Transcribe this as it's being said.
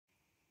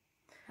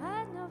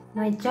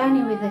My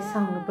journey with the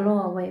song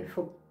Blow Away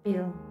for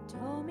Bill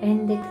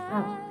ended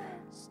up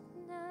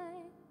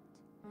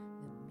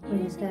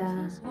with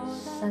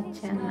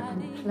such an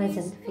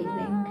unpleasant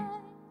feeling.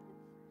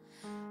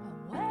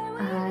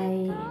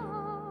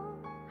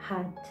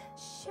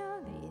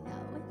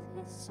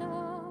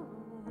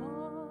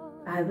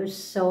 I was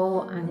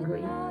so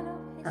angry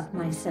at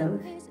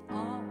myself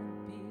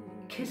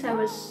because I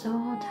was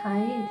so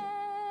tired,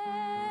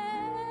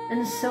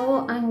 and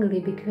so angry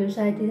because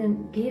I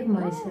didn't give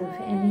myself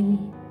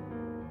any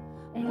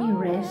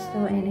rest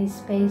or any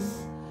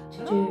space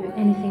to do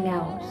anything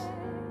else.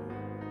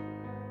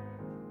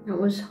 It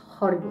was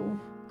horrible,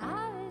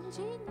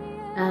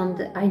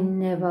 and I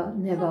never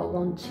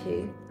want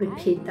to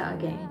repeat that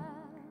again,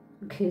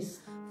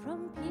 because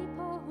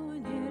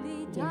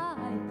yeah,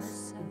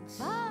 it's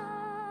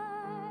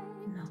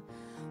no.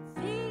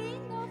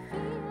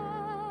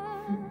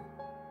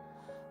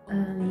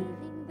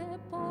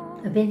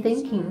 I've been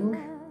thinking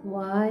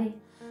why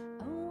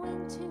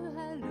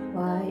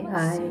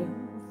I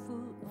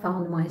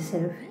found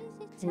myself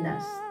in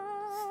that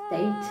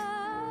state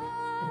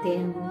at the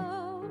end.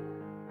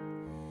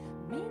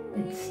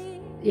 It's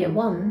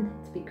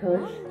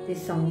because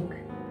this song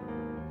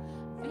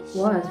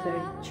was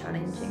very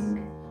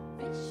challenging.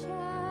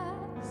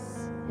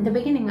 In the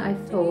beginning I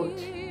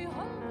thought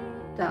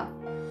that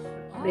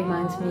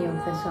reminds me of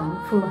the song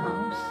Full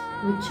House,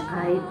 which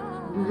I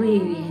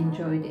really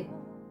enjoyed it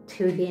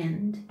till the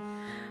end.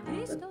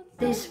 But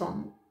this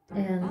one,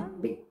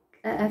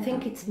 I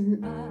think it's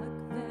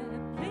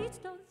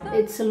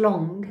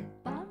long,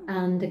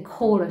 and the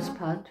chorus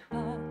part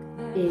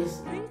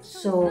is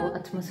so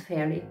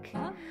atmospheric,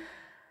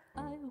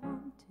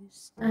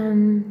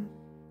 and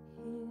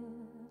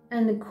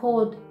the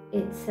chord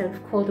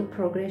itself, chord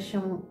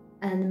progression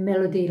and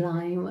melody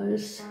line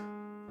was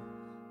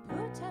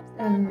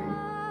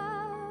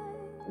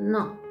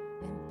not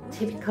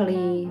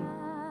typically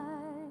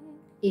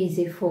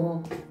easy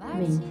for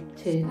me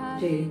to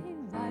do.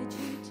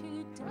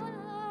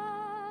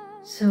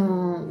 So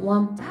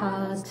one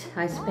part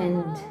I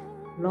spent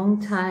long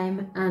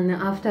time, and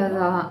after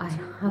that I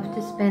have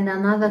to spend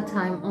another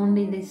time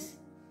only this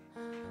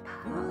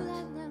part.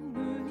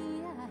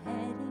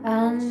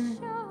 And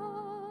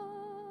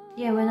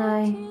yeah, when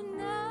I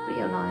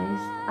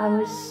realized I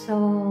was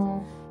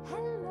so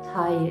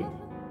tired,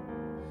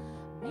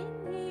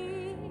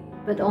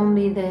 but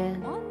only the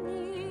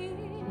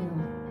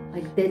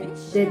like the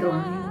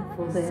deadline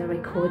for the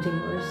recording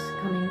was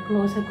coming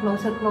closer.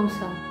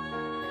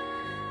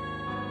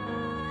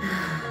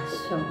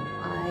 So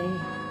I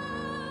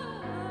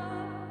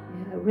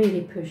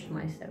really pushed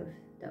myself.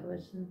 That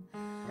was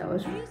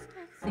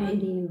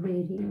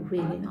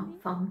really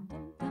not fun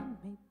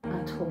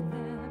at all.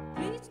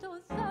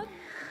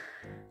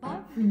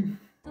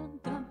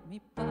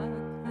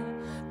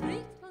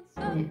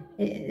 Yeah,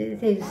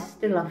 it is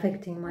still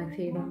affecting my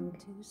feeling.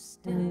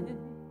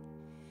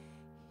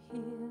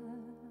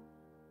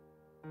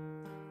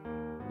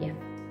 Yeah.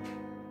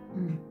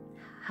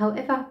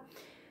 However,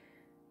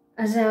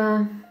 as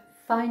a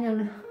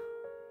final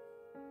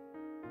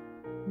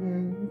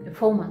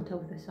format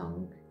of the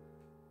song,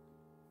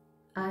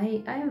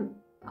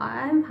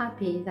 I'm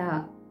happy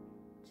that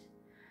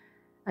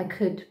I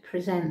could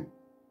present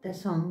the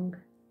song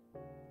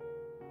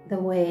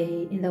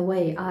in the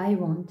way I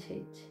want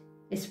it,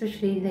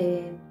 especially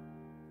the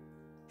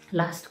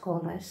last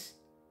chorus,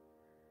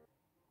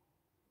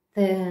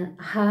 the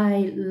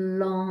high,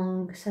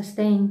 long,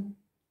 sustained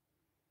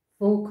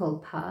vocal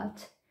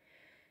part.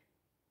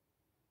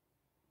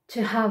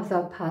 To have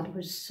that part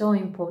was so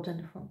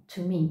important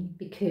to me,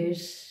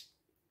 because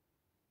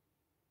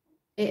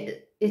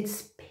it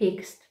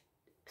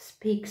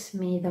speaks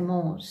me the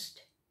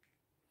most.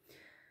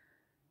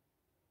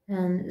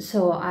 And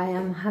so I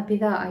am happy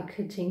that I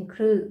could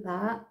include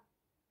that,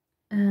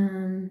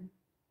 and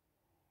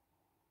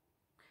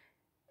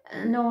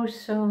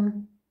also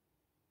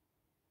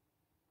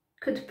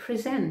could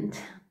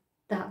present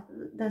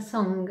the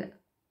song,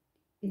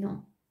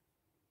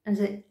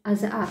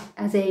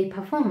 as a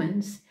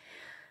performance.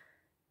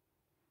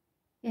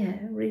 Yeah,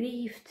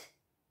 relieved.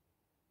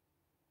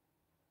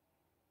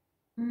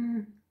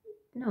 No,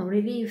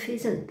 relief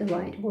isn't the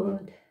right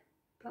word,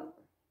 but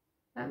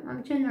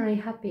I'm generally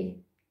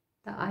happy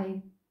that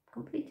I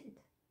completed.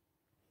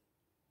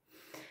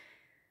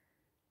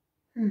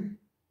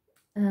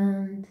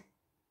 And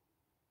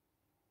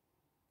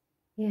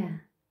yeah,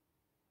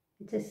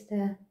 just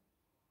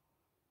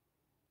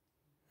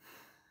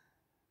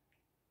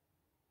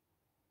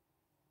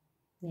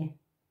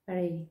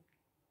very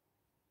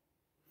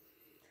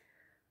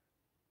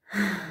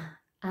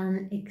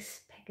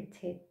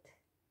unexpected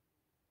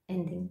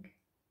ending.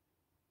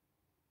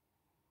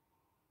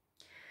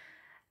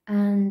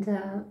 And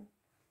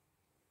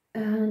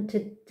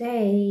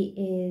today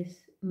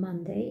is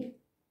Monday.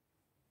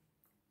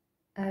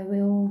 I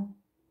will,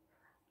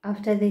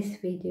 after this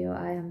video,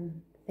 I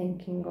am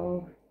thinking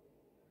of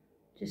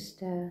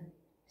just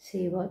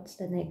see what's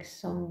the next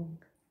song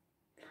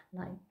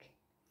like.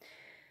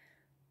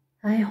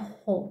 I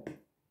hope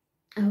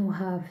I will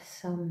have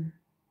some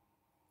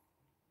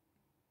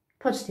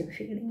positive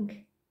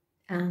feeling,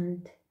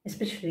 and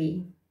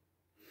especially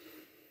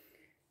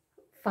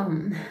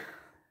fun.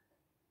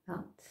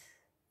 That's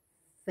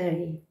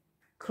very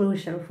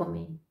crucial for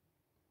me.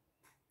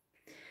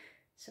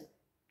 So,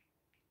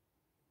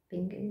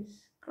 fingers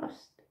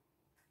crossed.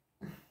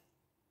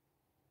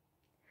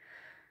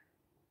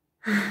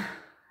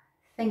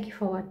 Thank you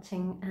for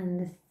watching,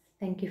 and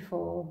thank you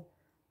for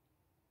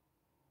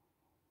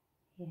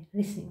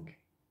listening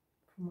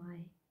for my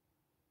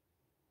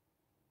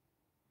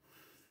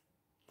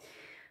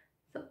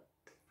thought.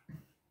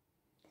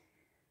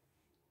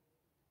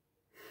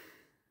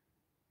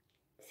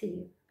 See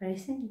you very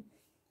soon.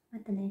 ま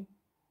たね。